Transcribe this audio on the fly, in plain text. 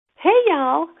Hey,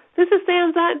 y'all. This is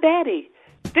Sam's Aunt Daddy.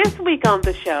 This week on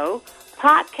the show,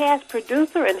 podcast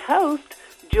producer and host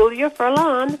Julia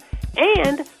Furlan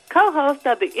and co-host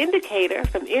of The Indicator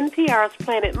from NPR's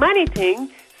Planet Money team,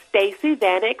 Stacey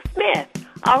Vanek Smith.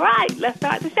 All right, let's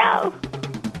start the show.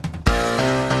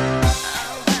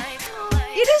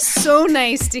 It is so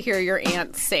nice to hear your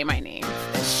aunt say my name.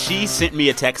 She sent me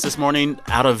a text this morning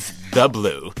out of the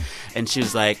blue, and she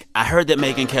was like, I heard that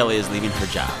Megyn Kelly is leaving her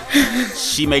job.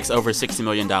 She makes over $60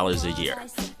 million a year.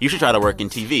 You should try to work in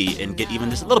TV and get even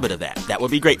just a little bit of that. That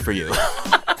would be great for you.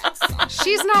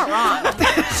 She's not wrong.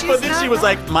 But then she was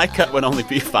like, my cut would only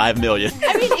be $5 million.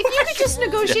 I mean, if you could just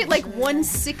negotiate like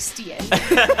 1/60th.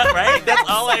 Right? That's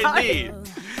all I need.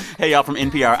 Hey, y'all, from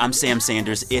NPR, I'm Sam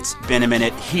Sanders. It's been a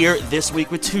minute. Here this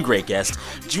week with two great guests.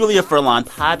 Julia Furlan,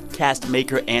 podcast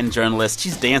maker and journalist.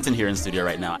 She's dancing here in studio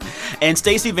right now. And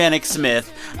Stacey Vanek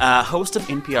Smith, host of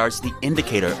NPR's The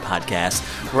Indicator podcast.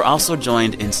 We're also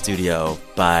joined in studio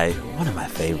by one of my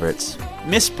favorites,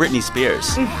 Miss Britney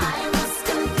Spears.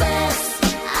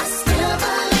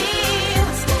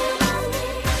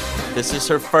 This is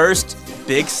her first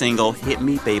big single, Hit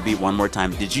Me Baby One More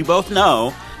Time. Did you both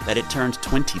know that it turned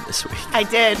 20 this week? I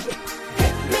did.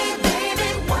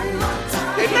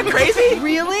 Isn't that crazy?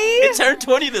 Really? It turned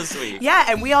 20 this week. Yeah,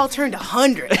 and we all turned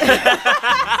 100.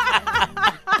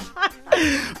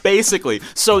 Basically.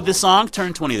 So the song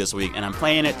turned 20 this week, and I'm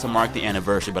playing it to mark the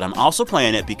anniversary, but I'm also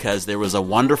playing it because there was a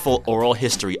wonderful oral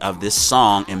history of this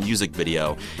song and music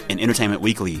video in Entertainment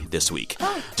Weekly this week.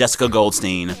 Jessica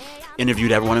Goldstein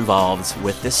interviewed everyone involved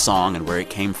with this song and where it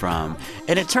came from.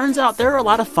 And it turns out there are a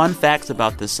lot of fun facts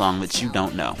about this song that you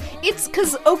don't know. It's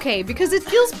because it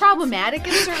feels problematic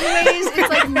in certain ways. It's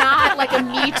like not like a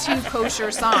Me Too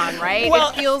kosher song, right?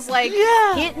 Well, it feels like,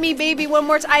 Hit me baby one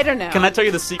more time. I don't know. Can I tell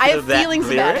you the secret of that I have feelings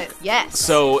lyric? about it. Yes.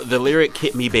 So the lyric,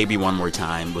 Hit Me Baby One More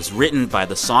Time, was written by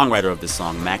the songwriter of this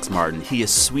song, Max Martin. He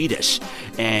is Swedish,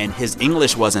 and his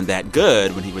English wasn't that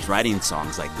good when he was writing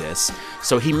songs like this.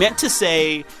 So he meant to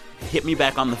say, hit me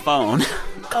back on the phone,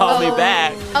 call me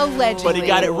back. Allegedly. But he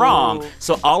got it wrong.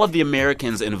 So all of the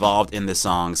Americans involved in this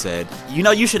song said,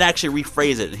 you should actually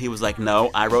rephrase it. And he was like,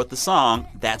 no, I wrote the song.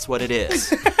 That's what it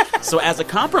is. So as a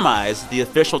compromise, the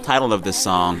official title of this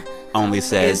song only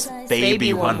says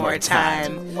Baby One More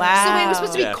Time. Wow. So wait, it was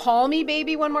supposed to be Call Me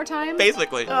Baby One More Time?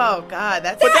 Basically. Oh, God.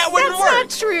 But that wouldn't work.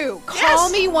 That's not true. Call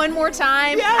me one more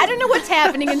time. Yes. I don't know what's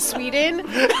happening in Sweden,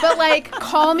 but like,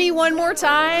 call me one more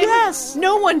time. Yes.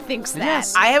 No one thinks that.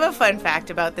 Yes. I have a fun fact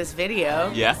about this video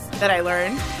that I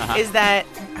learned is that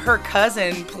her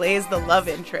cousin plays the love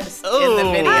interest in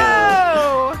the video.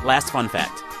 Oh. Last fun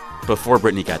fact. Before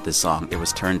Britney got this song, it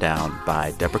was turned down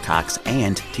by Deborah Cox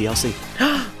and TLC.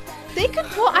 They could.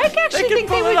 Well, I actually think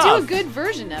they would do a good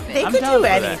version of it. They could do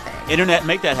anything. Internet,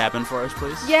 make that happen for us,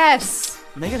 please. Yes.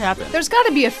 Make it happen. There's got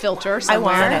to be a filter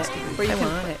somewhere. I want it. Where you I can...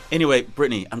 want it. Anyway,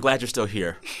 Britney, I'm glad you're still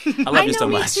here. I love you so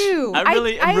me much. Too.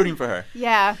 I'm rooting for her.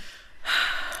 Yeah.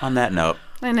 On that note,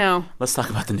 I know. let's talk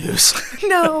about the news.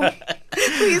 No.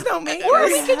 Please don't make Or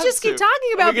us. we could just keep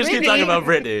talking about Britney. We can just keep talking about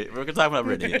Britney. We're going to talk about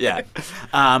Britney, yeah.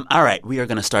 All right, we are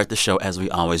going to start the show as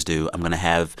we always do. I'm going to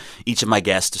have each of my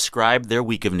guests describe their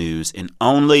week of news in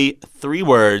only 3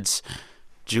 words.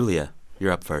 Julia,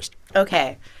 you're up first.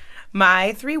 Okay.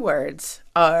 My 3 words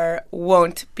are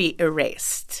won't be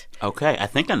erased. Okay, I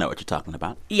think I know what you're talking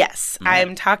about. Yes,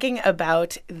 I'm talking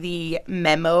about the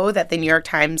memo that the New York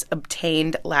Times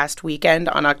obtained last weekend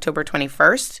on October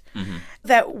 21st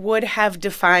that would have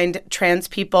defined trans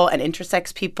people and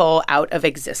intersex people out of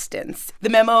existence. The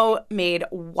memo made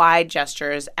wide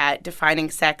gestures at defining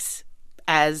sex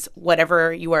as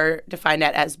whatever you are defined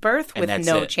at as birth with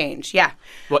no change. Yeah.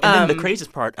 Well, and then the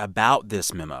craziest part about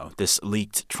this memo, this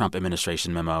leaked Trump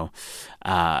administration memo,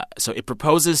 so it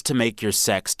proposes to make your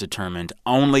sex determined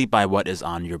only by what is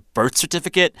on your birth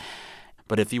certificate.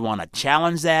 But if you want to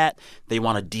challenge that, they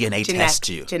want to DNA test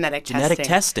you. Genetic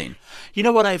testing. You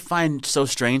know what I find so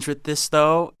strange with this,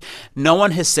 though? No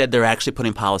one has said they're actually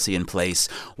putting policy in place.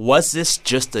 Was this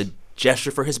just a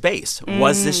gesture for his base?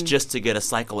 Was this just to get a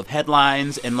cycle of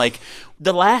headlines? And like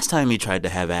the last time he tried to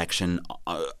have action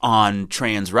on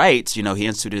trans rights, he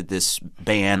instituted this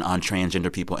ban on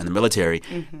transgender people in the military.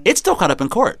 It's still caught up in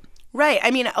court. Right.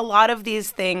 I mean, a lot of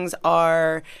these things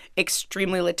are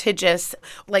extremely litigious.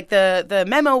 Like the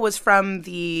memo was from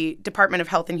the Department of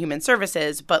Health and Human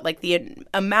Services, but like the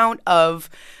amount of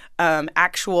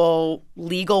actual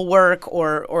legal work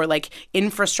or like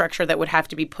infrastructure that would have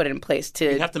to be put in place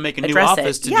to you have to make a new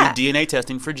office to do DNA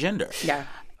testing for gender. Yeah.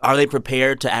 Are they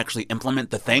prepared to actually implement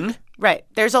the thing? Right.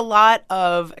 There's a lot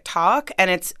of talk,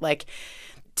 and it's like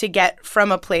to get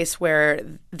from a place where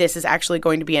this is actually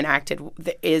going to be enacted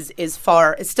is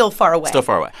still far away. Still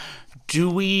far away. Do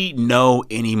we know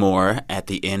any more at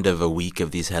the end of a week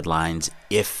of these headlines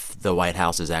if the White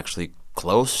House is actually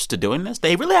close to doing this?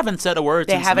 They really haven't said a word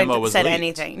since the memo was leaked. They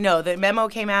haven't said anything. No, the memo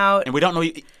came out. And we don't know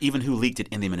even who leaked it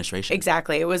in the administration.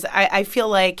 Exactly. It was. I feel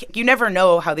like you never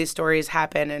know how these stories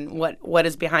happen and what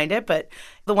is behind it. But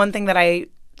the one thing that I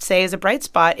say is a bright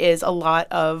spot is a lot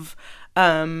of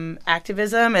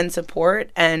activism and support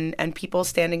and people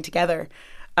standing together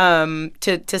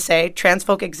to say trans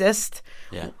folk exist.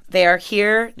 Yeah. They are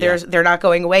here. They're not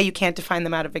going away. You can't define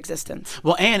them out of existence.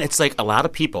 Well, and it's like a lot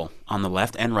of people on the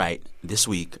left and right this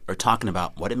week are talking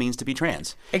about what it means to be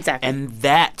trans. Exactly. And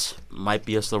that might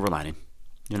be a silver lining,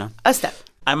 you know? A step.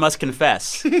 I must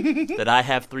confess that I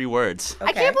have 3 words. Okay.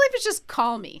 I can't believe it's just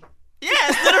call me.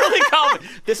 Yes, literally call me.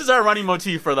 This is our running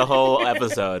motif for the whole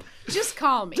episode. Just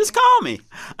call me. Just call me.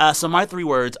 So my 3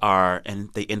 words are, and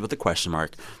they end with a question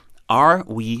mark, are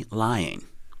we lying?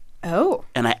 Oh.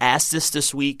 And I asked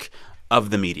this week of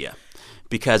the media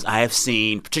because I have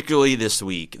seen, particularly this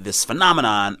week, this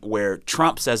phenomenon where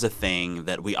Trump says a thing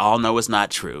that we all know is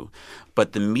not true,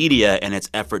 but the media, in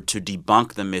its effort to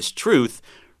debunk the mistruth,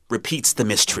 repeats the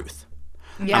mistruth.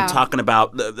 Yeah. I'm talking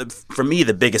about, for me,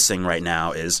 the biggest thing right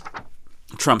now is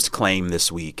Trump's claim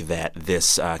this week that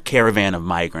this caravan of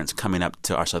migrants coming up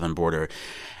to our southern border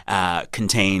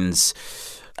contains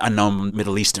unknown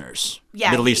Middle Easterners,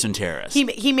 Middle Eastern terrorists.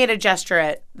 He made a gesture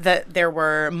at that there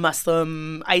were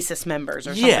Muslim ISIS members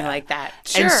or something like that.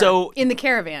 Sure. And so, in the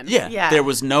caravan. Yeah, there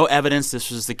was no evidence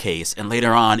this was the case. And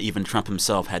later on, even Trump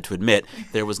himself had to admit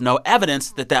there was no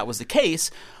evidence that was the case.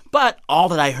 But all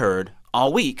that I heard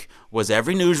all week was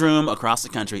every newsroom across the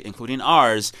country, including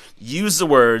ours, use the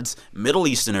words Middle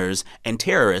Easterners and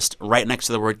terrorist right next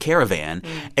to the word caravan.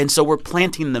 And so we're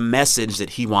planting the message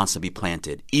that he wants to be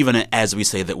planted, even as we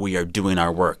say that we are doing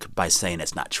our work by saying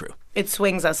it's not true. It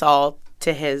swings us all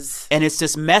to his. And it's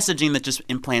this messaging that just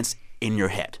implants in your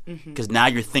head because now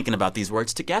you're thinking about these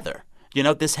words together. You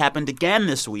know, this happened again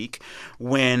this week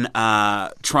when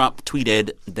Trump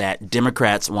tweeted that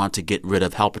Democrats want to get rid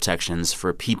of health protections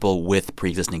for people with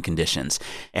pre-existing conditions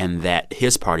and that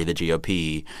his party, the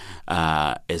GOP,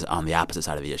 is on the opposite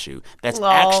side of the issue. That's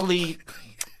actually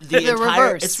the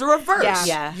reverse. It's the reverse.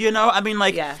 Yeah. You know, I mean,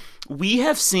 like, we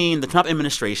have seen the Trump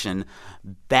administration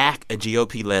back a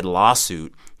GOP-led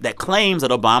lawsuit that claims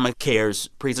that Obamacare's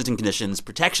pre-existing conditions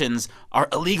protections are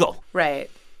illegal. Right.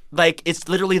 Like, it's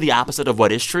literally the opposite of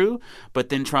what is true, but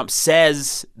then Trump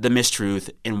says the mistruth,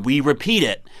 and we repeat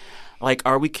it. Like,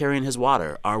 are we carrying his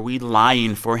water? Are we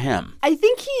lying for him? I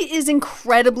think he is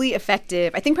incredibly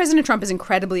effective. I think President Trump is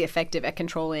incredibly effective at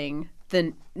controlling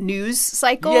the news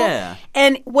cycle. Yeah.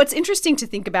 And what's interesting to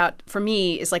think about for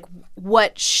me is, like,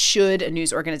 what should a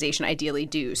news organization ideally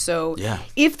do? So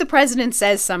if the president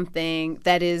says something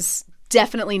that is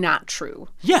definitely not true.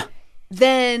 Yeah.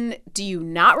 Then do you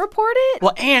not report it?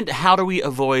 Well, and how do we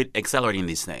avoid accelerating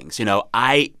these things? You know,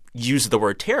 I used the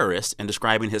word terrorist in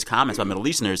describing his comments about Middle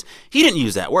Easterners. He didn't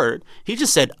use that word. He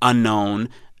just said unknown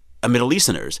Middle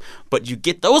Easterners. But you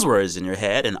get those words in your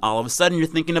head, and all of a sudden you're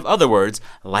thinking of other words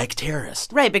like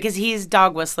terrorist. Right, because he's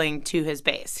dog whistling to his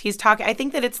base. He's talking. I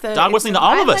think that it's the dog whistling to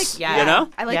all of us. You know,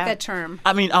 I like that term.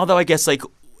 I mean, although I guess like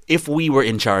if we were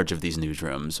in charge of these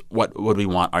newsrooms, what would we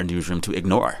want our newsroom to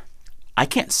ignore? I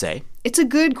can't say. It's a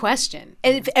good question.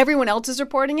 And if everyone else is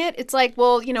reporting it, it's like,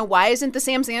 well, you know, why isn't the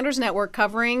Sam Sanders Network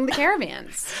covering the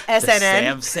caravans? SNN. The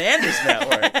Sam Sanders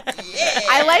Network. Yeah.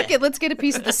 I like it. Let's get a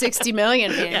piece of the 60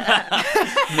 million here.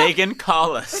 Megan,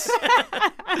 call us.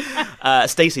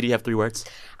 Stacey, do you have 3 words?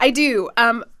 I do.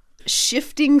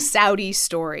 Shifting Saudi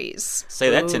stories. Say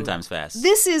that 10 times fast.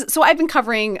 This is, so I've been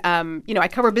covering, I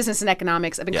cover business and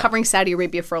economics. I've been covering Saudi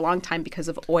Arabia for a long time because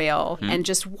of oil and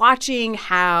just watching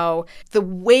how the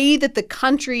way that the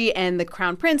country and the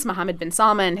Crown Prince, Mohammed bin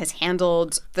Salman, has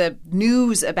handled the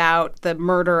news about the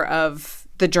murder of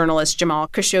the journalist Jamal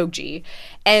Khashoggi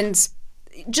and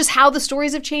just how the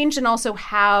stories have changed and also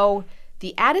how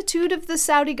the attitude of the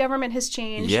Saudi government has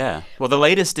changed. Yeah. Well, the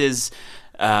latest is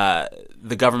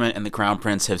the government and the Crown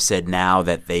Prince have said now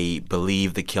that they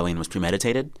believe the killing was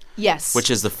premeditated. Yes.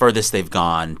 Which is the furthest they've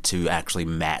gone to actually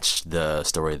match the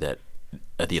story that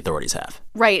the authorities have.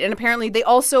 Right. And apparently they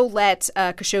also let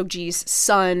Khashoggi's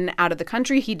son out of the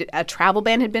country. A travel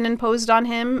ban had been imposed on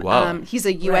him. Whoa. He's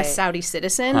a U.S. Saudi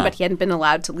citizen, but he hadn't been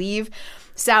allowed to leave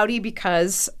Saudi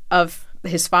because of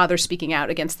his father speaking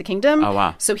out against the kingdom. Oh,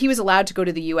 wow. So he was allowed to go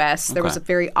to the U.S. There was a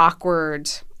very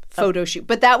awkward photo shoot.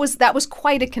 But that was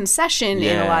quite a concession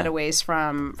in a lot of ways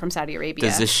from Saudi Arabia.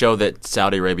 Does this show that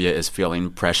Saudi Arabia is feeling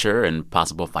pressure and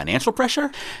possible financial pressure?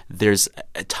 There's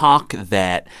a talk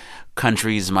that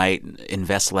countries might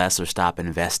invest less or stop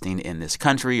investing in this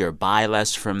country or buy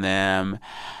less from them.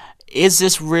 Is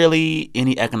this really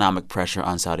any economic pressure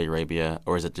on Saudi Arabia,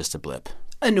 or is it just a blip?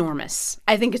 Enormous.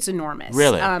 I think it's enormous.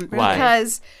 Really? Why?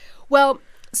 Because,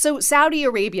 so Saudi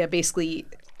Arabia basically,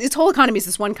 its whole economy is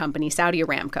this one company, Saudi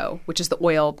Aramco, which is the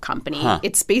oil company.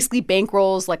 It's basically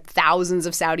bankrolls like thousands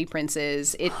of Saudi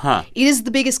princes. It is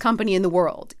the biggest company in the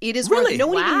world. It is really? No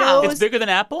one even knows. It's bigger than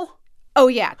Apple? Oh,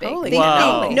 yeah. Big. No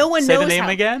one knows. Say the name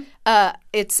again?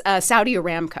 It's Saudi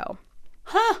Aramco.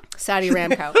 Saudi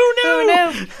Aramco. Who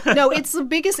knew? No, it's the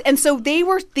biggest. And so they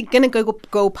were going to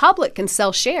go public and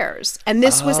sell shares. And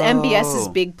this was MBS's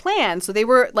big plan. So they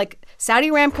were like, Saudi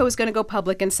Aramco was going to go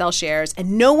public and sell shares.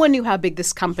 And no one knew how big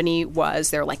this company was.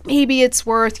 They're like, maybe it's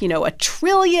worth, $1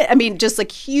 trillion. I mean, just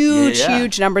like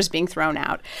huge numbers being thrown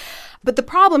out. But the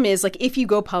problem is, like, if you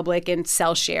go public and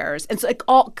sell shares, and so like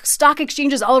all stock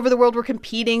exchanges all over the world were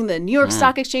competing. The New York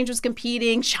Stock Exchange was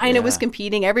competing. China was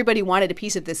competing. Everybody wanted a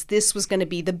piece of this. This was going to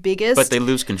be the biggest. But they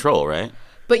lose control, right?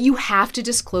 But you have to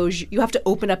disclose. You have to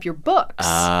open up your books.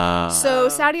 So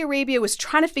Saudi Arabia was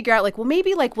trying to figure out, like, well,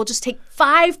 maybe like we'll just take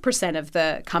 5% of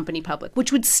the company public,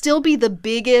 which would still be the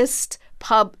biggest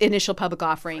initial public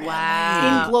offering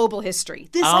in global history.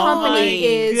 This company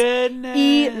is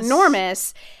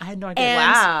enormous. I had no idea.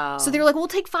 And so they were like, we'll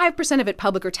take 5% of it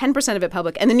public or 10% of it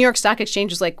public. And the New York Stock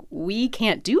Exchange was like, we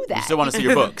can't do that. You still want to see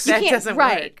your books. That doesn't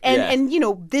work. And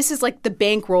this is like the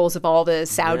bankrolls of all the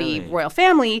Saudi royal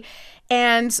family.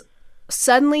 And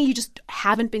suddenly you just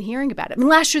haven't been hearing about it. I mean,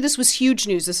 last year this was huge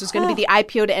news. This was going to be the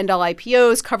IPO to end all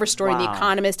IPOs, cover story in The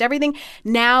Economist, everything.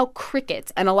 Now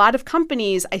crickets. And a lot of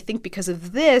companies, I think because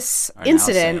of this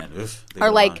incident, are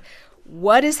like,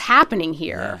 what is happening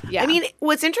here? Yeah. I mean,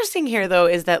 what's interesting here, though,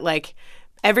 is that, like,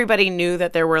 everybody knew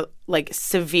that there were, like,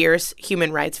 severe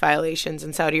human rights violations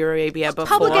in Saudi Arabia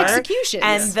before. Public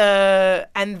executions.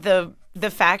 And the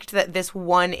fact that this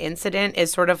one incident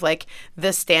is sort of like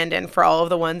the stand-in for all of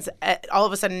the ones, all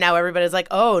of a sudden now everybody's like,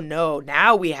 oh, no,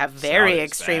 now we have very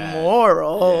extreme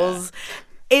morals.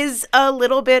 Is a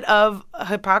little bit of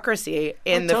hypocrisy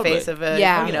in the face of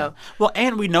a, Well,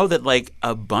 and we know that, like,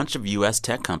 a bunch of U.S.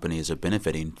 tech companies are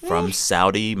benefiting from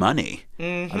Saudi money.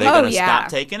 Are they going to stop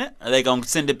taking it? Are they going to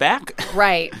send it back?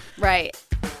 Right.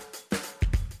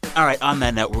 All right, on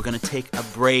that note, we're going to take a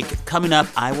break. Coming up,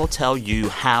 I will tell you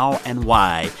how and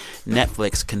why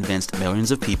Netflix convinced millions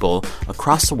of people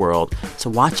across the world to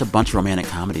watch a bunch of romantic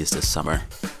comedies this summer.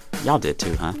 Y'all did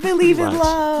too, huh? Believe in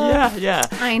love. Yeah.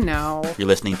 I know. You're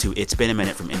listening to It's Been a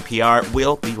Minute from NPR.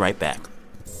 We'll be right back.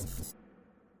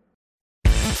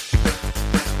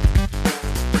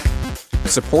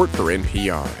 Support for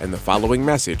NPR and the following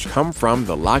message come from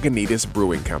the Lagunitas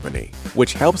Brewing Company,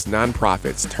 which helps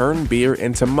nonprofits turn beer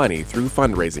into money through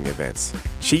fundraising events.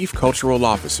 Chief Cultural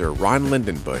Officer Ron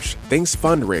Lindenbush thinks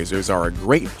fundraisers are a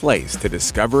great place to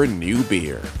discover new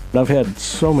beer. I've had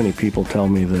so many people tell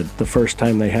me that the first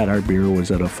time they had our beer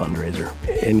was at a fundraiser.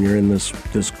 And you're in this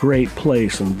great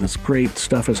place and this great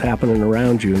stuff is happening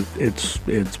around you.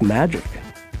 It's magic.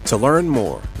 To learn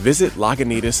more, visit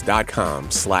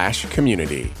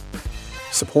Lagunitas.com/community.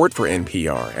 Support for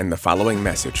NPR and the following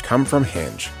message come from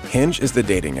Hinge. Hinge is the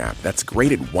dating app that's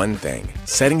great at one thing,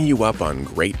 setting you up on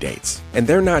great dates. And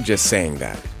they're not just saying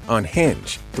that. On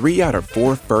Hinge, 3 out of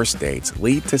 4 first dates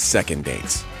lead to second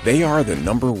dates. They are the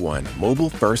 #1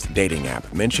 mobile-first dating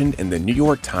app mentioned in the New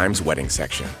York Times wedding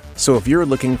section. So if you're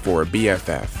looking for a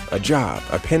BFF, a job,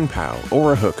 a pen pal,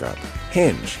 or a hookup,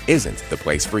 Hinge isn't the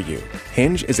place for you.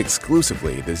 Hinge is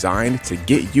exclusively designed to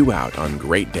get you out on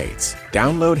great dates.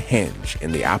 Download Hinge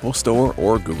in the Apple Store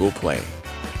or Google Play.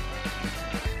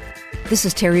 This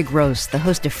is Terry Gross, the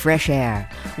host of Fresh Air.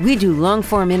 We do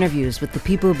long-form interviews with the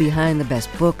people behind the best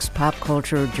books, pop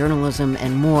culture, journalism,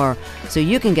 and more, so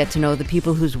you can get to know the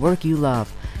people whose work you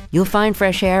love. You'll find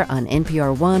Fresh Air on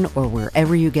NPR One or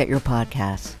wherever you get your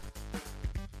podcasts.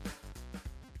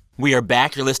 We are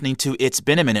back. You're listening to It's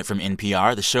Been a Minute from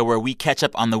NPR, the show where we catch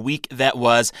up on the week that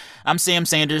was. I'm Sam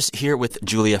Sanders here with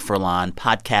Julia Furlan,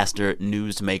 podcaster,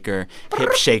 newsmaker,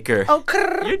 hip shaker. Oh,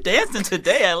 you're dancing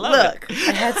today. I love Look, it.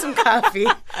 I had some coffee.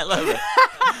 I love it.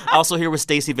 Also here with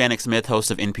Stacey Vanek Smith, host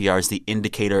of NPR's The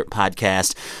Indicator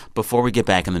podcast. Before we get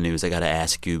back in the news, I got to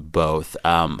ask you both.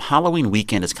 Halloween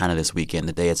weekend is kind of this weekend.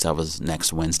 The day itself is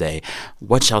next Wednesday.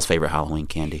 What's y'all's favorite Halloween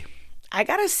candy? I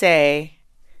got to say,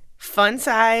 fun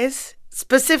size,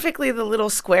 specifically the little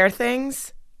square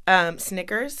things,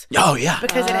 Snickers. Oh, yeah.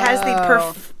 Because it has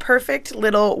the perfect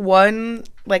little one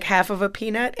like half of a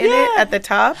peanut in it at the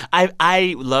top.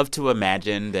 I love to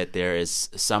imagine that there is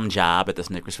some job at the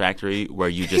Snickers factory where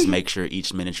you just make sure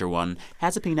each miniature one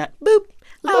has a peanut. Boop.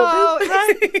 Oh,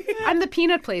 right. I'm the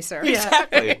peanut placer. Yeah.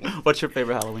 Exactly. What's your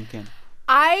favorite Halloween candy?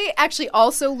 I actually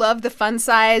also love the fun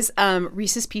size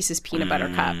Reese's Pieces peanut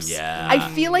butter cups. Yeah. I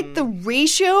feel like the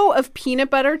ratio of peanut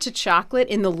butter to chocolate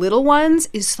in the little ones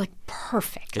is like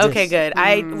perfect. Okay, good.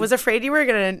 I was afraid we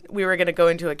were gonna go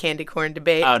into a candy corn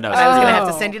debate. Oh, no. I was gonna have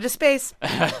to send you to space.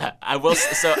 I will.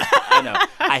 So I know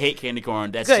I hate candy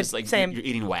corn. That's Good, just like same. you're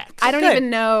eating wax. I don't Good. even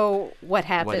know what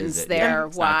happens it? there. Yeah,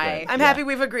 it's not Why? good. I'm happy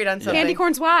we've agreed on something. Candy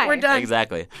corn's why? We're done.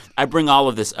 Exactly. I bring all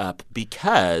of this up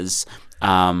because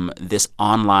this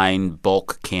online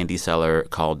bulk candy seller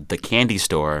called The Candy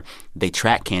Store, they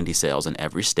track candy sales in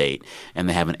every state, and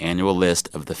they have an annual list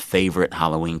of the favorite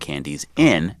Halloween candies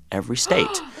in every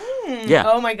state. Yeah.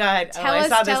 Oh my God. I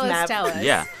saw this map. Tell us.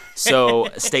 Yeah. So,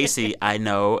 Stacey, I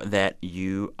know that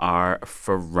you are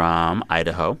from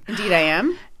Idaho. Indeed, I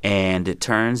am. And it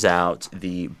turns out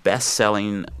the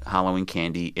best-selling Halloween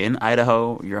candy in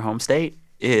Idaho, your home state,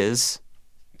 is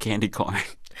candy corn.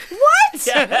 What?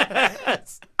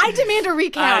 Yes. I demand a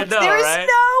recount. I know, There is right?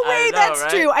 no way I know, that's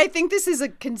right? true. I think this is a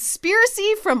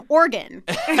conspiracy from Oregon.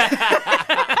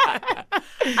 I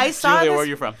saw Julia, this. where are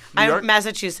you from? New York?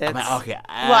 Massachusetts. Okay.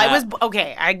 Well,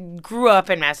 I grew up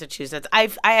in Massachusetts. I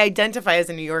identify as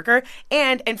a New Yorker,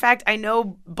 and in fact, I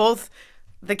know both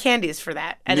the candies for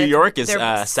that. And New York is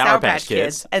they're Sour Patch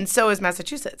Kids. and so is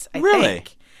Massachusetts. I Really?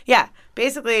 think. Yeah.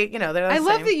 Basically, they're the I same.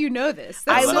 love that you know this.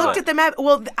 I That's looked at the map.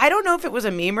 Well, I don't know if it was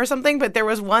a meme or something, but there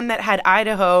was one that had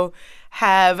Idaho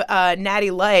have Natty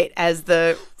Light as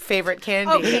the favorite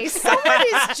candy. Okay, someone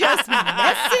is just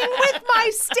messing with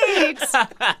my states.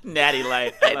 Natty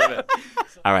Light. I love it.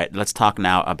 All right, let's talk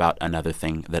now about another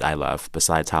thing that I love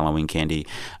besides Halloween candy,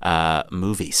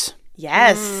 movies.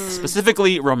 Yes.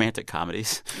 Specifically romantic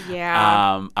comedies.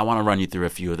 Yeah. I want to run you through a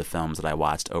few of the films that I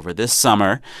watched over this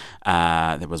summer.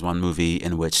 There was one movie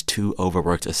in which two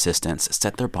overworked assistants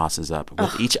set their bosses up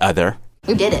with each other.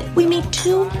 We did it. We made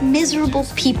two miserable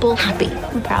people happy.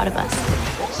 I'm proud of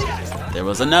us. There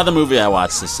was another movie I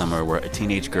watched this summer where a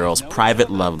teenage girl's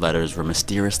private love letters were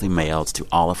mysteriously mailed to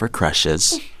all of her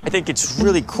crushes. I think it's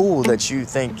really cool that you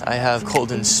think I have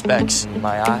golden specks in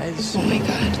my eyes. Oh my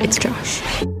God, it's Josh.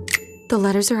 The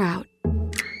letters are out.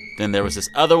 Then there was this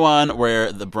other one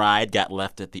where the bride got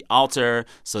left at the altar,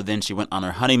 so then she went on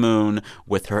her honeymoon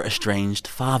with her estranged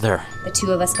father. The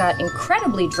two of us got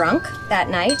incredibly drunk that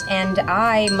night, and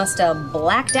I must have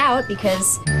blacked out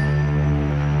because...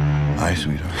 Hi,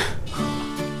 sweetheart.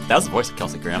 That was the voice of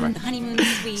Kelsey Grammer.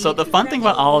 So the fun thing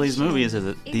about all of these movies is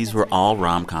that these were all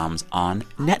rom-coms on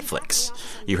Netflix.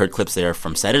 You heard clips there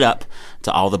from Set It Up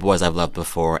to All the Boys I've Loved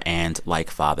Before and Like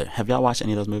Father. Have y'all watched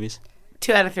any of those movies?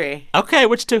 2 out of 3. Okay,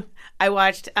 which two? I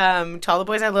watched To All the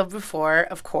Boys I Loved Before,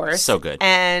 of course. So good.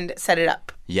 And Set It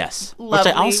Up. Yes, Lovely.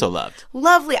 which I also loved.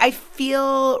 Lovely. I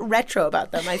feel retro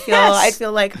about them. I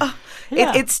feel like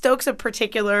it stokes a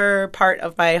particular part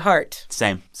of my heart.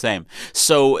 Same.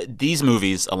 So these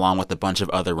movies, along with a bunch of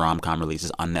other rom-com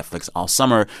releases on Netflix all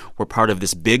summer, were part of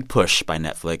this big push by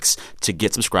Netflix to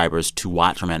get subscribers to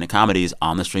watch romantic comedies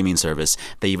on the streaming service.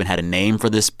 They even had a name for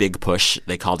this big push.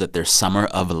 They called it their Summer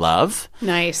of Love.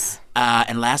 Nice.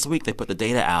 And last week they put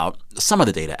some of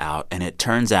the data out, and it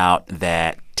turns out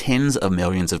that tens of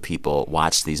millions of people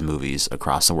watched these movies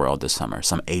across the world this summer,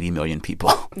 some 80 million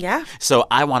people. Yeah. So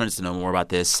I wanted to know more about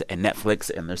this and Netflix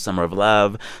and their Summer of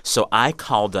Love. So I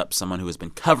called up someone who has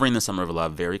been covering the Summer of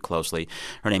Love very closely.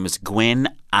 Her name is Gwen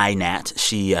Inat.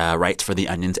 She writes for The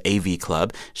Onion's AV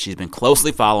Club. She's been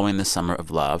closely following the Summer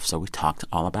of Love, so we talked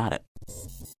all about it.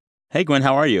 Hey, Gwen,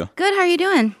 how are you? Good. How are you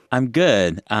doing? I'm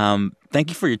good. Thank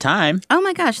you for your time. Oh,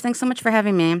 my gosh. Thanks so much for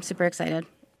having me. I'm super excited.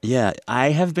 Yeah, I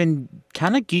have been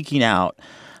kind of geeking out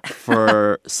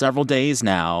for several days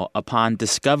now upon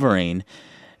discovering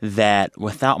that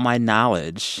without my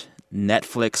knowledge,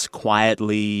 Netflix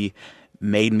quietly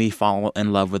made me fall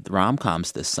in love with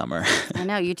rom-coms this summer. I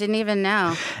know. You didn't even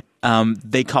know.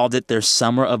 They called it their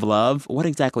Summer of Love. What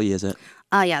exactly is it?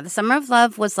 The Summer of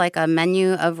Love was like a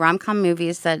menu of rom-com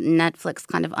movies that Netflix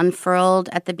kind of unfurled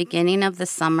at the beginning of the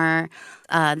summer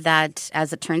that,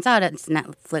 as it turns out, as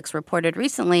Netflix reported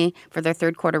recently for their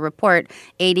third quarter report,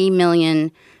 80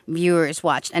 million viewers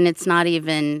watched. And it's not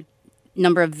even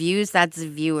number of views, that's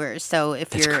viewers. So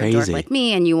if you're a dork like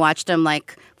me and you watched them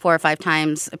like 4 or 5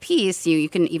 times a piece, you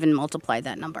can even multiply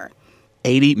that number.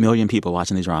 80 million people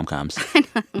watching these rom-coms.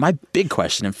 My big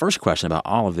question and first question about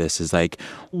all of this is like,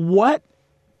 what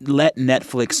let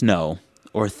Netflix know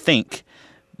or think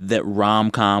that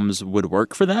rom-coms would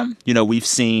work for them? You know, we've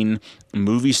seen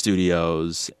movie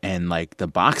studios and like the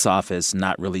box office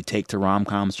not really take to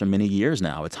rom-coms for many years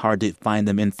now. It's hard to find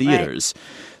them in theaters. Right.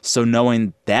 So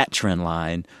knowing that trend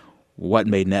line, what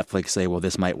made Netflix say, well,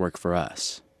 this might work for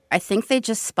us? I think they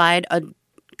just spied a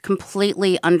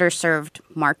completely underserved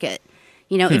market.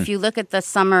 You know, if you look at the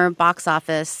summer box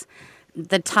office,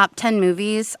 the top 10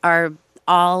 movies are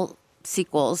all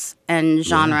sequels and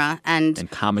genre and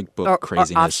comic book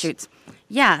craziness. Or offshoots.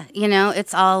 Yeah, you know,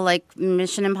 it's all like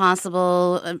Mission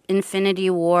Impossible, Infinity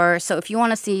War. So if you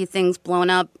want to see things blown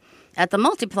up at the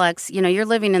multiplex, you know, you're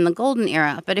living in the golden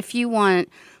era. But if you want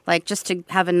like just to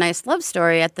have a nice love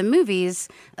story at the movies,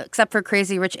 except for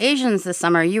Crazy Rich Asians this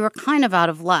summer, you were kind of out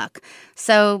of luck.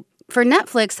 So for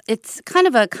Netflix, it's kind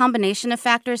of a combination of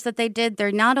factors that they did.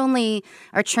 They're not only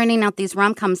are churning out these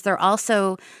rom-coms, they're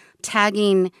also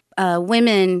tagging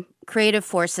women creative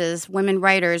forces, women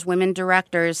writers, women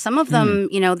directors. Some of them,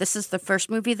 you know, this is the first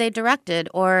movie they directed,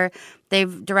 or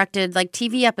they've directed like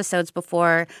TV episodes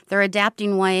before. They're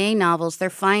adapting YA novels. They're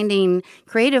finding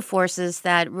creative forces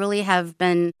that really have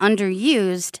been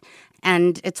underused,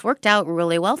 and it's worked out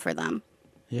really well for them.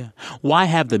 Yeah. Why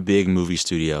have the big movie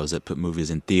studios that put movies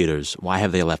in theaters, why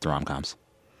have they left the rom-coms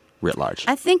writ large?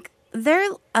 I think they're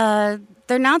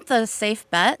not the safe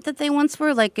bet that they once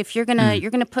were. Like if you're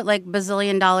gonna put like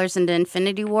bazillion dollars into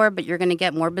Infinity War, but you're gonna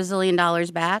get more bazillion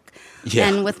dollars back. Yeah.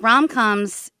 And with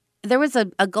rom-coms, there was a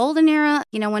golden era,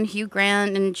 you know, when Hugh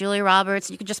Grant and Julia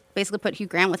Roberts, you could just basically put Hugh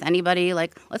Grant with anybody.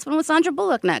 Like, let's put him with Sandra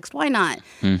Bullock next. Why not?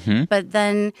 Mm-hmm. But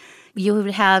then you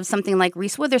would have something like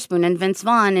Reese Witherspoon and Vince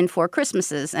Vaughn in Four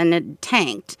Christmases, and it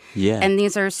tanked. Yeah. And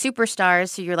these are superstars,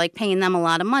 so you're like paying them a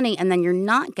lot of money, and then you're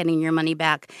not getting your money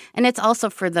back. And it's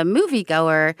also for the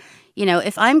moviegoer. You know,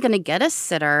 if I'm going to get a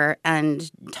sitter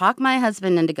and talk my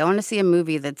husband into going to see a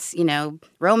movie that's, you know,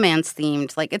 romance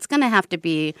themed, like it's going to have to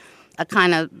be a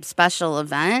kind of special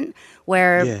event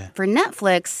where for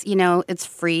Netflix, you know, it's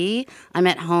free. I'm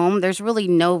at home. There's really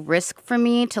no risk for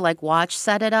me to like watch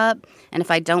Set It Up. And if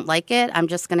I don't like it, I'm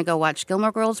just going to go watch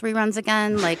Gilmore Girls reruns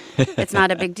again. Like it's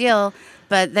not a big deal.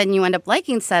 But then you end up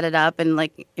liking Set It Up. And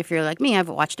like if you're like me, I've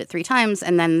watched it 3 times.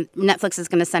 And then Netflix is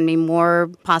going to send me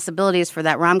more possibilities for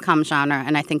that rom-com genre.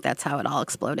 And I think that's how it all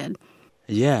exploded.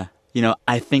 Yeah. You know,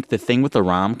 I think the thing with the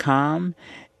rom-com,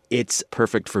 it's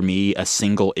perfect for me, a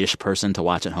single-ish person, to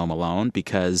watch at home alone,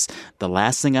 because the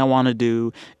last thing I want to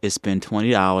do is spend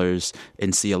 $20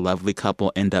 and see a lovely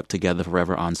couple end up together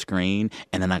forever on screen,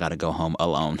 and then I got to go home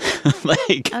alone.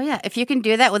 Oh, yeah. If you can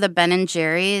do that with a Ben &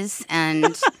 Jerry's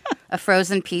and a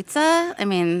frozen pizza, I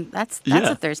mean, that's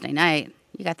a Thursday night.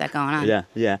 You got that going on.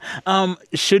 Yeah.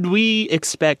 Should we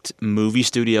expect movie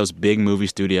studios, big movie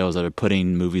studios that are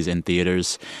putting movies in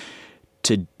theaters,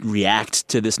 to react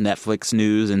to this Netflix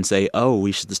news and say, oh,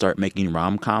 we should start making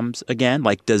rom-coms again?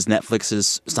 Like, does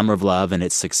Netflix's Summer of Love and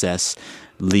its success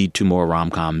lead to more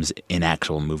rom-coms in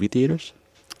actual movie theaters?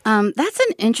 That's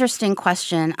an interesting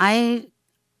question. I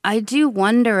do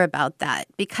wonder about that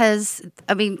because,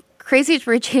 I mean, Crazy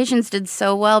Rich Asians did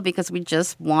so well because we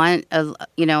just want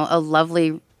a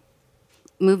lovely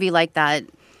movie like that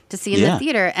to see in the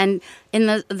theater. And in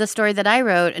the story that I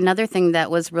wrote, another thing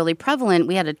that was really prevalent,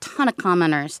 we had a ton of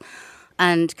commenters.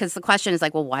 And because the question is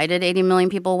like, well, why did 80 million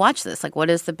people watch this? Like, what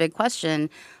is the big question?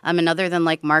 And other than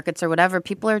like markets or whatever,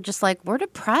 people are just like, we're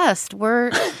depressed.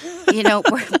 We're,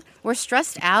 we're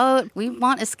stressed out. We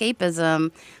want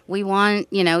escapism. We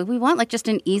want like just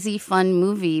an easy, fun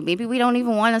movie. Maybe we don't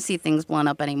even want to see things blown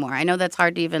up anymore. I know that's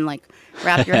hard to even like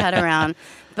wrap your head around.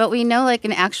 But we know like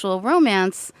an actual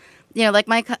romance, you know, like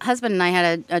my husband and I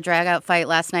had a drag-out fight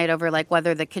last night over, like,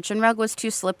 whether the kitchen rug was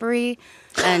too slippery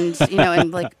and, you know,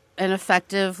 and, like, an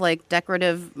effective, like,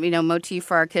 decorative, you know, motif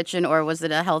for our kitchen, or was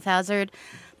it a health hazard?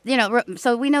 You know,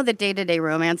 so we know that day-to-day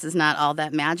romance is not all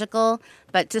that magical,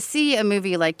 but to see a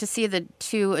movie, like, to see the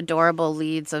 2 adorable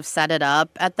leads of Set It Up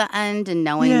at the end and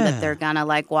knowing that they're gonna,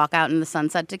 like, walk out in the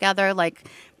sunset together, like,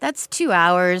 that's 2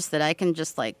 hours that I can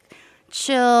just, like,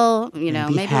 chill, you know,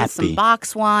 maybe happy with some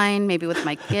box wine, maybe with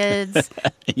my kids.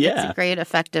 It's a great,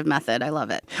 effective method. I love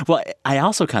it. Well, I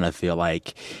also kind of feel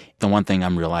like the one thing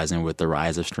I'm realizing with the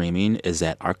rise of streaming is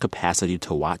that our capacity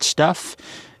to watch stuff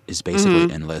is basically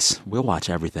endless. We'll watch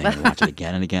everything and watch it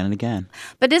again and again and again.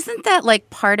 But isn't that like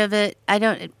part of it?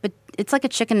 But it's like a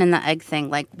chicken and the egg thing.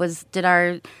 Like, did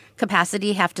our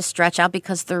capacity have to stretch out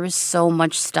because there was so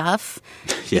much stuff?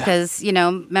 Because, you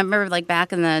know, remember like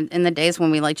back in the days when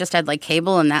we like just had like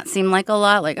cable and that seemed like a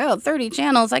lot, like, 30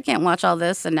 channels, I can't watch all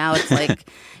this. And now it's like,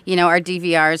 you know, our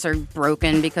DVRs are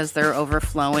broken because they're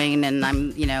overflowing and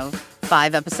I'm, you know,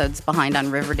 5 episodes behind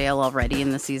on Riverdale already,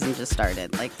 and the season just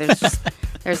started. Like, there's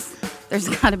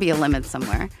got to be a limit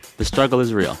somewhere. The struggle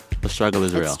is real. The struggle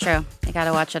is real. It's true. You got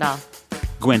to watch it all.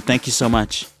 Gwen, thank you so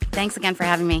much. Thanks again for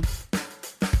having me.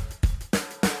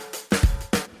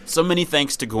 So many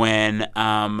thanks to Gwen.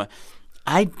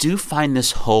 I do find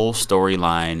this whole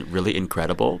storyline really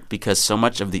incredible because so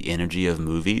much of the energy of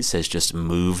movies has just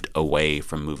moved away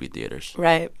from movie theaters.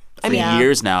 Right. For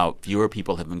years now, fewer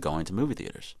people have been going to movie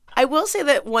theaters. I will say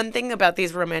that one thing about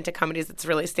these romantic comedies that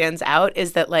really stands out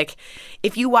is that, like,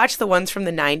 if you watch the ones from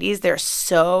the 90s, they're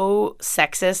so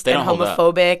sexist and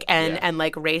homophobic and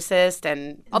like, racist.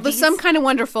 And although some kind of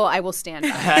wonderful, I will stand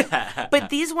by. But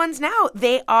these ones now,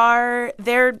 they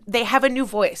have a new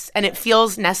voice, and it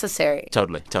feels necessary.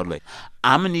 Totally.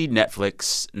 I'm going to need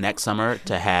Netflix next summer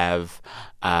to have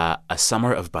a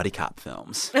summer of buddy cop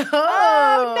films.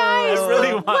 Oh, nice. I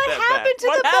really want what that happened back. to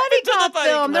What the happened buddy to the cop buddy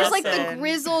film? cop? There's like the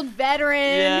grizzled veteran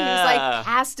Yeah. who's like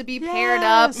has to be paired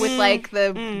up with like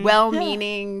the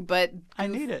well-meaning, but I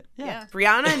need it. Yeah.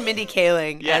 Brianna and Mindy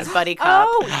Kaling Yes. as buddy cop.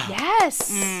 Oh,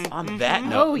 yes. On that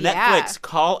note, Oh, Netflix, yeah.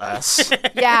 call us.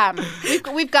 Yeah.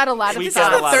 We've got a lot of This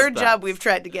stuff. is the third job we've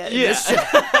tried to get. Yeah.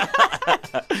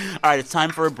 All right, it's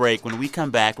time for a break. When we come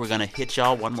back, we're going to hit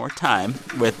y'all one more time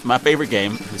with my favorite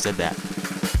game, Who Said That?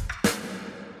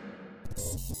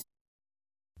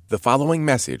 The following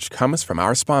message comes from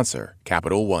our sponsor,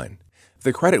 Capital One.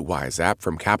 The CreditWise app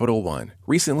from Capital One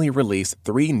recently released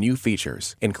 3 new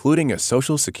features, including a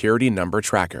social security number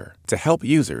tracker to help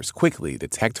users quickly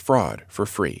detect fraud for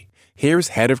free. Here's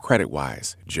head of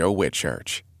CreditWise, Joe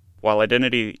Whitchurch. While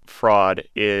identity fraud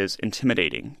is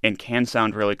intimidating and can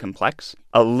sound really complex,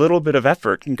 a little bit of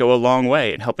effort can go a long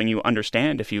way in helping you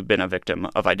understand if you've been a victim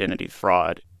of identity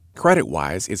fraud.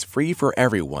 CreditWise is free for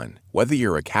everyone, whether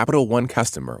you're a Capital One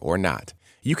customer or not.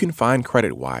 You can find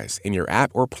CreditWise in your app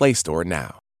or Play Store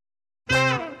now.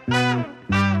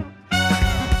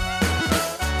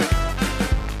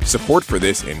 Support for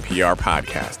this NPR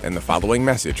podcast and the following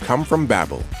message come from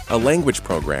Babbel, a language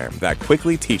program that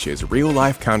quickly teaches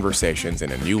real-life conversations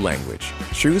in a new language.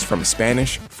 Choose from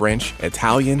Spanish, French,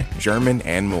 Italian, German,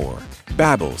 and more.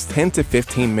 Babbel's 10 to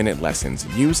 15-minute lessons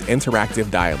use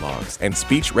interactive dialogues and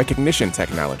speech recognition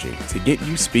technology to get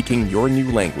you speaking your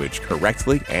new language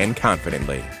correctly and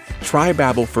confidently. Try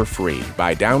Babbel for free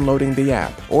by downloading the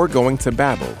app or going to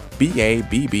Babbel,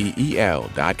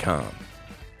 BABBEL.com.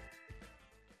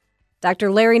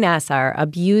 Dr. Larry Nassar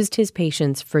abused his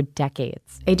patients for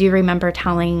decades. I do remember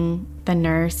telling the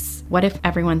nurse, what if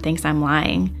everyone thinks I'm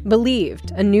lying?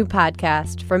 Believed, a new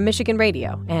podcast from Michigan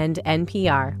Radio and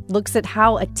NPR, looks at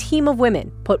how a team of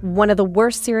women put one of the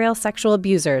worst serial sexual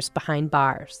abusers behind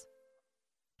bars.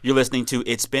 You're listening to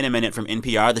It's Been a Minute from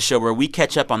NPR, the show where we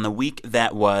catch up on the week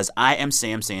that was. I am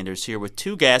Sam Sanders, here with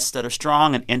 2 guests that are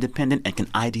strong and independent and can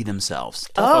ID themselves.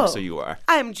 Tell folks who you are.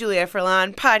 I'm Julia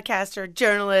Furlan, podcaster,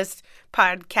 journalist,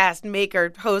 podcast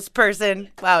maker, host person.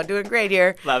 Wow, doing great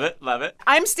here. Love it.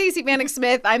 I'm Stacey Vanek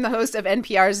Smith. I'm the host of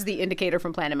NPR's The Indicator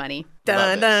from Planet Money.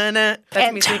 Dun-dun-dun.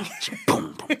 That's me singing.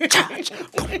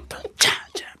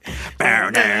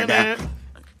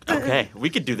 Okay, we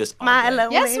could do this all day.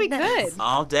 Yes, we could.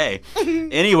 All day.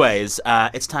 Anyways,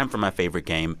 it's time for my favorite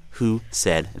game, Who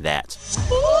Said That?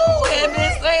 Ooh, and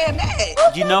this saying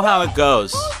that. You know how it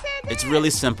goes. It's really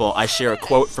simple. I share a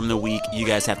quote from the week. You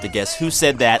guys have to guess who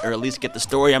said that, or at least get the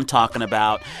story I'm talking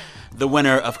about. The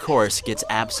winner, of course, gets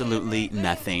absolutely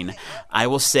nothing. I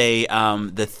will say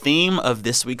the theme of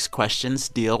this week's questions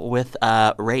deal with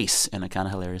race in a kind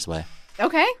of hilarious way.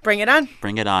 Okay. Bring it on.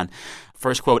 Bring it on.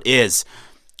 First quote is,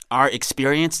 our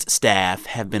experienced staff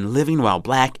have been living while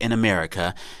black in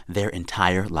America their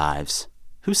entire lives.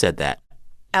 Who said that?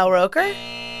 Al Roker?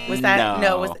 Was that?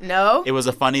 No. It was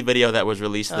a funny video that was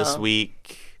released this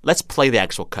week. Let's play the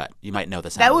actual cut. You might know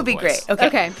the sound That of would the be voice. great.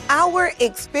 Okay. Our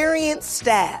experienced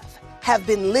staff have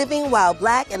been living while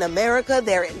black in America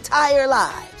their entire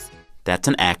lives. That's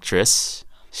an actress.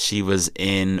 She was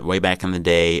in, way back in the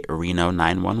day, Reno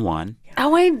 911.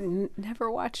 Oh, I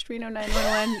never watched Reno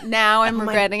 911. Now I'm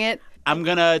regretting it. I'm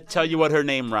going to tell you what her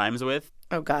name rhymes with.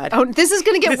 Oh, God. Oh, this is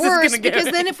going to get worse because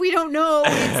then if we don't know,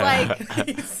 it's like...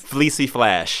 Fleecy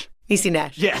Flash. Niecy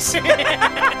Nash. Yes. Yay!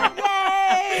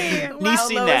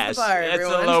 Niecy Nash. That's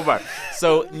a low bar.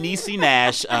 So Niecy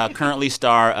Nash, currently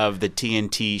star of the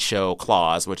TNT show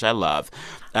Claws, which I love.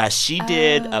 She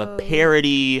did a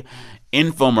parody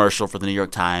infomercial for the New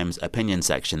York Times opinion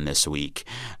section this week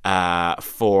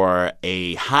for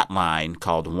a hotline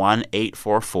called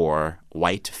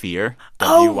 1-844-WHITE-FEAR.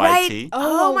 Oh, WYT. right.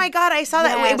 Oh, my God. I saw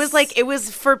that. Yes. It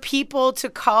was for people to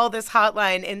call this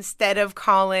hotline instead of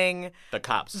calling the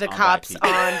cops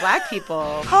on black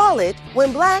people. Call it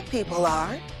when black people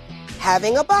are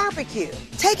having a barbecue,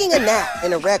 taking a nap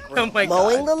in a rec room,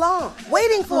 mowing the lawn,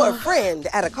 waiting for a friend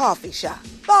at a coffee shop,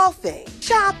 golfing,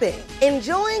 shopping,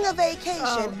 enjoying a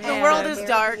vacation. The world is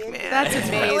dark, man. That's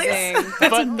amazing.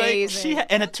 That's amazing.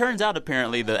 And it turns out,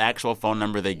 apparently, the actual phone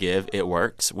number they give, it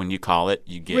works. When you call it,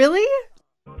 you get... Really?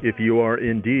 If you are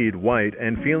indeed white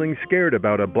and feeling scared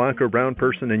about a black or brown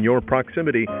person in your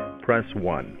proximity, press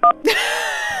 1.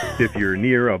 If you're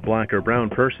near a black or brown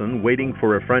person waiting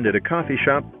for a friend at a coffee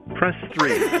shop, press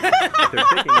 3.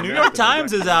 New York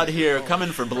Times is out here coming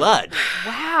for blood.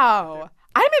 Wow.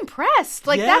 I'm impressed.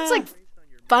 That's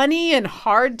funny and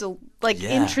hard to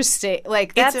interesting.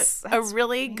 That's a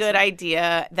really good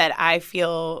idea that I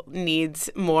feel needs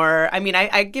more. I mean,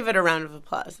 I give it a round of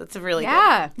applause. That's a really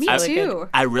good. Me too.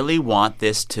 I really want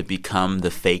this to become the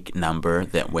fake number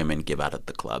that women give out at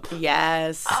the club.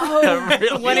 Yes. Oh,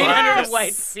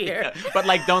 1-800-WHITE-FEAR. But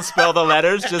don't spell the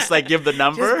letters. Just give the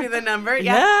number. Just give the number.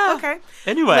 Yeah. Okay.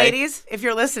 Anyway, ladies, if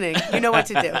you're listening, you know what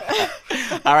to do.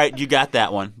 All right, you got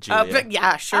that one, Julia.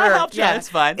 Yeah, sure. I'll help you. Yeah. It's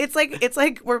fine. It's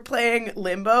like we're playing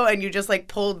limbo, and you just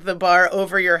pulled the bar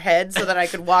over your head so that I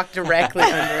could walk directly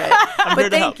under it.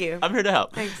 Thank you. I'm here to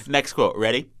help. Thanks. Next quote.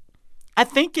 Ready? I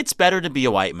think it's better to be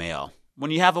a white male.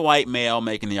 When you have a white male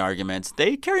making the arguments,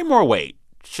 they carry more weight.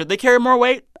 Should they carry more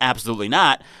weight? Absolutely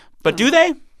not. But do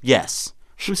they? Yes.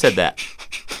 Who said that?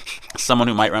 Someone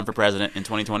who might run for president in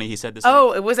 2020, he said this.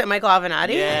 Was it Michael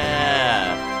Avenatti?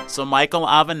 Yeah. So Michael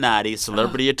Avenatti,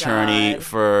 celebrity attorney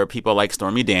for people like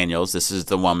Stormy Daniels. This is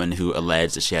the woman who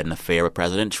alleged that she had an affair with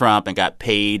President Trump and got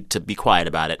paid to be quiet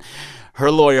about it.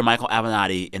 Her lawyer, Michael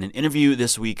Avenatti, in an interview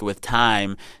this week with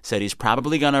Time, said he's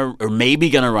probably maybe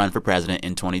going to run for president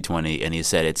in 2020. And he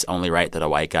said it's only right that a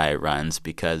white guy runs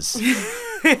because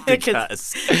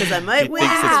I might win.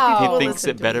 He thinks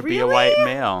it better be a white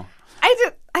male.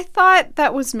 I thought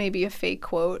that was maybe a fake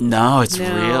quote. No, it's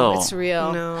real. It's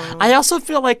real. No. I also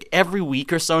feel like every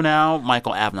week or so now,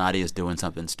 Michael Avenatti is doing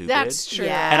something stupid. That's true.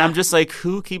 Yeah. And I'm just like,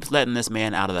 who keeps letting this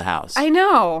man out of the house? I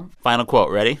know. Final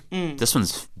quote, ready? This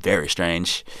one's very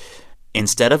strange.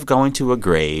 Instead of going to a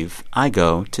grave, I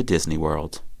go to Disney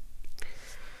World.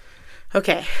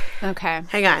 Okay.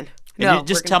 Hang on. No,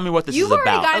 just tell me what this is about. You've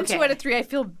already gotten 2 out of 3. I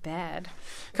feel bad.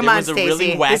 Come on,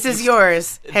 Stacey. This is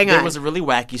yours. Hang on. There was a really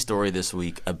wacky story this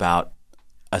week about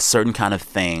a certain kind of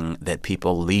thing that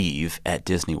people leave at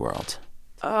Disney World.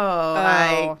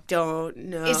 I don't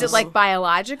know. Is it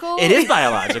biological? It is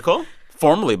biological.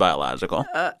 Formerly biological.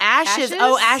 Ashes?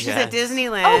 Oh, ashes yes. at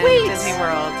Disneyland. Oh, wait. Disney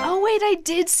World. Oh, wait. I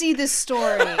did see this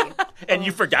story. And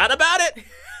you forgot about it?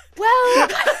 Well,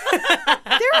 there's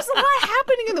a lot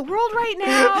happening in the world right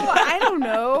now. I don't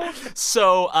know.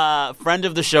 So, friend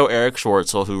of the show, Eric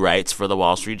Schwartzel, who writes for the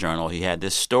Wall Street Journal, he had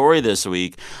this story this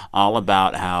week all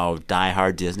about how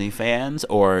diehard Disney fans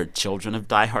or children of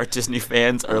diehard Disney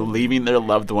fans are leaving their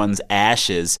loved ones'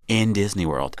 ashes in Disney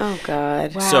World. Oh,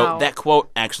 God. Wow. So that quote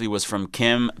actually was from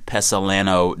Kim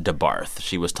Pesolano-DeBarth.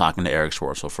 She was talking to Eric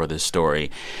Schwartzel for this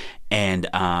story. And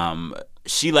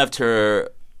she left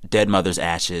her dead mother's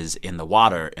ashes in the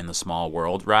water in the Small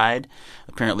World ride.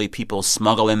 Apparently, people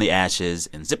smuggle in the ashes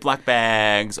in Ziploc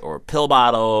bags or pill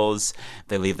bottles.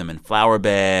 They leave them in flower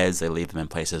beds. They leave them in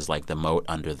places like the moat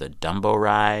under the Dumbo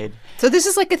ride. So this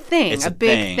is like a thing, It's a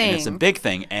big thing. And it's a big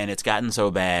thing, and it's gotten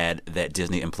so bad that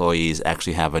Disney employees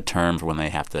actually have a term for when they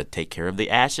have to take care of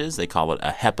the ashes. They call it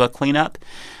a HEPA cleanup,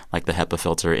 like the HEPA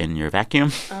filter in your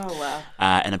vacuum. Oh, wow.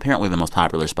 And apparently the most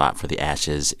popular spot for the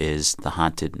ashes is the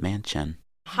Haunted Mansion.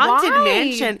 Haunted Why?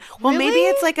 Mansion. Well, Really? maybe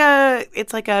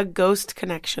it's like a ghost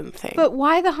connection thing. But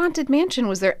why the Haunted Mansion?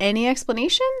 Was there any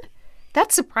explanation?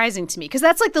 That's surprising to me because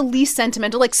that's the least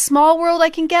sentimental. Small World I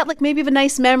can get, maybe you have a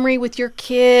nice memory with your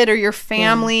kid or your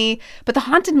family. But the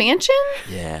Haunted Mansion?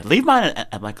 Yeah, leave mine at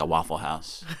a Waffle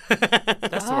House.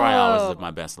 That's where I always live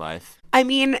my best life. I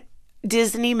mean,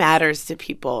 Disney matters to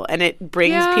people, and it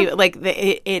brings people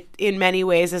it in many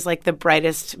ways is the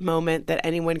brightest moment that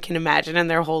anyone can imagine in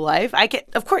their whole life.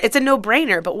 Of course, it's a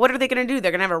no-brainer. But what are they going to do?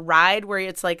 They're going to have a ride where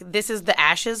it's this is the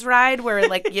Ashes ride, where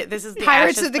this is the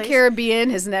Pirates Ashes of the place? Caribbean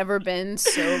has never been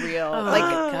so real.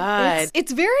 Oh, God,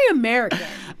 it's very American.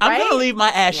 I'm right? going to leave my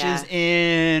ashes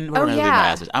in. Where Oh, would I leave yeah. my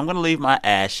ashes? I'm going to leave my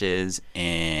ashes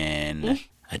in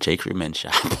a J. Crew men's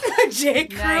shop. J.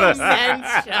 Crew men's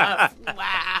shop.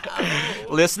 Wow.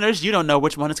 Listeners, you don't know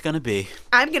which one it's going to be.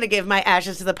 I'm going to give my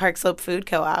ashes to the Park Slope Food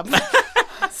Co-op.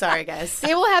 Sorry, guys.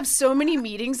 They will have so many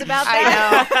meetings about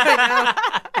that.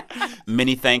 I know.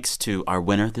 Many thanks to our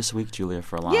winner this week, Julia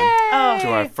Furlan. Yay! To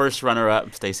our first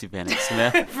runner-up, Stacey Vanek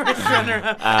Smith. First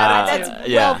runner-up. That's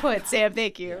well put, Sam.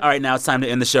 Thank you. All right, now it's time to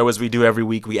end the show as we do every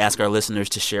week. We ask our listeners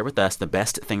to share with us the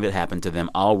best thing that happened to them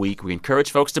all week. We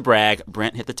encourage folks to brag.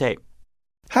 Brent, hit the tape.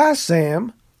 Hi,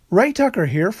 Sam. Ray Tucker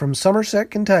here from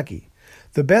Somerset, Kentucky.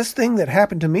 The best thing that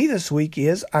happened to me this week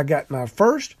is I got my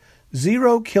first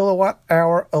 0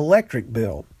 kilowatt-hour electric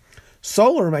bill.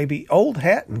 Solar may be old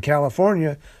hat in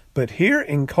California, but here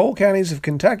in coal counties of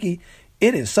Kentucky,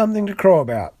 it is something to crow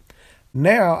about.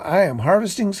 Now I am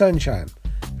harvesting sunshine.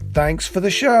 Thanks for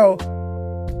the show.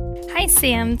 Hi,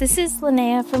 Sam. This is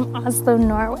Linnea from Oslo,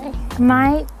 Norway.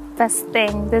 My best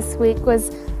thing this week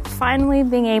was finally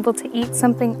being able to eat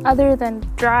something other than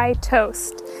dry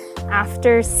toast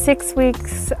after 6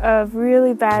 weeks of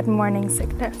really bad morning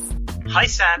sickness. Hi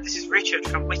Sam, this is Richard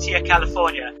from Whittier,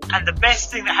 California, and the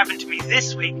best thing that happened to me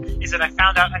this week is that I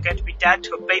found out I'm going to be dad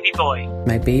to a baby boy.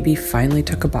 My baby finally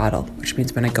took a bottle, which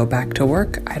means when I go back to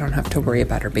work, I don't have to worry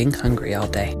about her being hungry all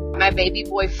day. My baby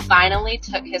boy finally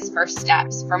took his first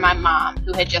steps for my mom,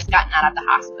 who had just gotten out of the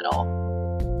hospital.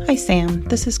 Hi Sam,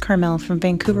 this is Carmel from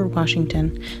Vancouver,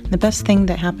 Washington. The best thing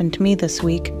that happened to me this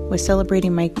week was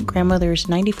celebrating my grandmother's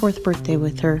 94th birthday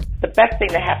with her. The best thing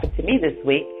that happened to me this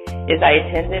week is I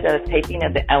attended a taping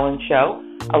of The Ellen Show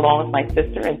along with my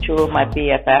sister and 2 of my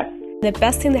BFFs. The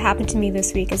best thing that happened to me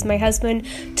this week is my husband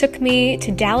took me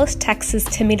to Dallas, Texas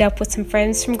to meet up with some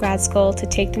friends from grad school to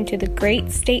take them to the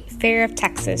Great State Fair of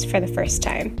Texas for the first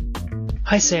time.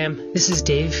 Hi Sam, this is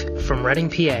Dave from Reading,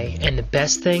 PA, and the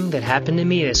best thing that happened to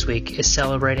me this week is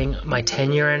celebrating my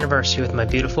 10-year anniversary with my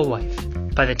beautiful wife.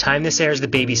 By the time this airs, the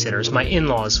babysitters, my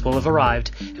in-laws, will have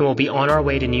arrived and we'll be on our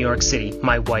way to New York City,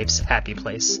 my wife's happy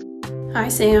place. Hi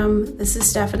Sam, this is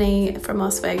Stephanie from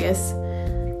Las Vegas.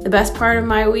 The best part of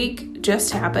my week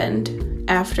just happened.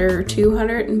 After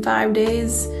 205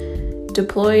 days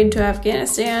deployed to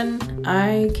Afghanistan,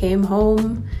 I came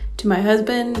home to my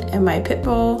husband and my pit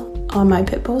bull on my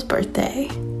pit bull's birthday.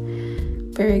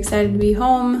 Very excited to be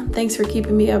home. Thanks for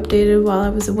keeping me updated while I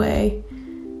was away.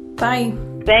 Bye.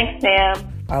 Thanks, Sam.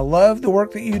 I love the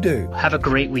work that you do. Have a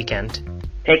great weekend.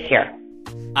 Take care.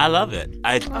 I love it.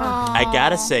 I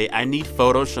gotta say, I need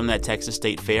photos from that Texas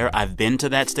State Fair. I've been to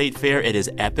that state fair. It is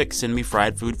epic. Send me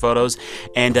fried food photos.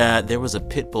 And there was a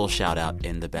pit bull shout out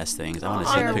in the best things. I want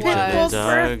to see a picture of the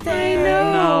dog.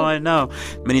 I know.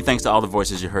 Many thanks to all the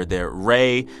voices you heard there.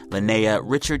 Ray, Linnea,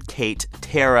 Richard, Kate,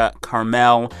 Tara,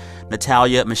 Carmel,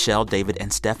 Natalia, Michelle, David,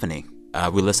 and Stephanie.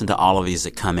 We listen to all of these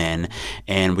that come in,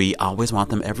 and we always want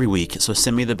them every week. So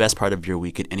send me the best part of your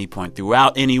week at any point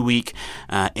throughout any week,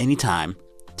 anytime,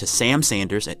 to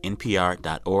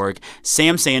samsanders@npr.org,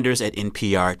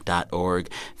 samsanders@npr.org.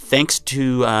 Thanks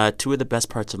to 2 of the best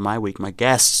parts of my week, my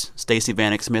guests, Stacey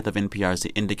Vanek Smith of NPR's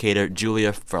The Indicator,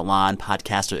 Julia Furlan,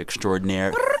 podcaster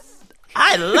extraordinaire.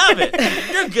 I love it.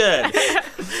 You're good.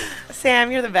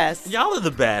 Sam, you're the best. Y'all are the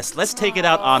best. Let's take it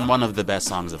out on one of the best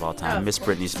songs of all time, Miss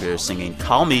Britney Spears singing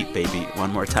Call Me Baby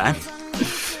one more time.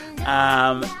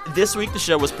 This week, the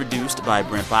show was produced by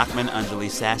Brent Bachman, Anjali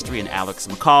Sastry, and Alex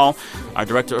McCall. Our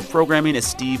director of programming is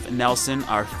Steve Nelson.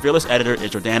 Our fearless editor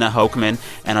is Jordana Hochman.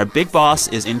 And our big boss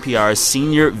is NPR's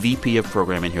senior VP of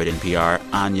programming here at NPR,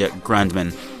 Anya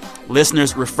Grundman.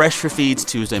 Listeners, refresh your feeds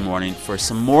Tuesday morning for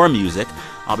some more music.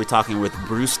 I'll be talking with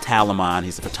Bruce Talamon.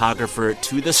 He's a photographer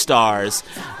to the stars,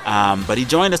 but he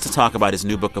joined us to talk about his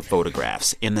new book of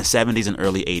photographs. In the 70s and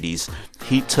early 80s,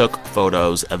 he took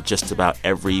photos of just about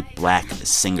every black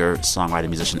singer, songwriter,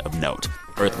 musician of note.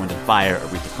 Earth, Wind & Fire,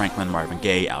 Aretha Franklin, Marvin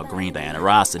Gaye, Al Green, Diana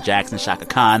Ross, the Jacksons, Shaka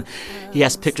Khan. He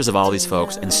has pictures of all these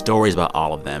folks and stories about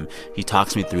all of them. He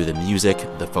talks me through the music,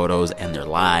 the photos, and their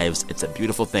lives. It's a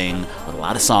beautiful thing with a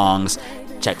lot of songs.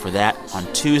 Check for that on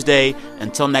Tuesday.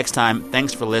 Until next time,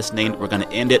 thanks for listening. We're going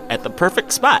to end it at the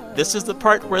perfect spot. This is the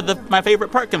part where my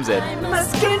favorite part comes in.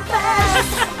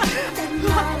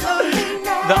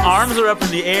 The arms are up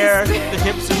in the air. The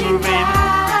hips are moving.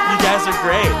 You guys are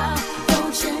great.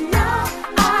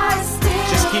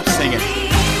 Just keep singing.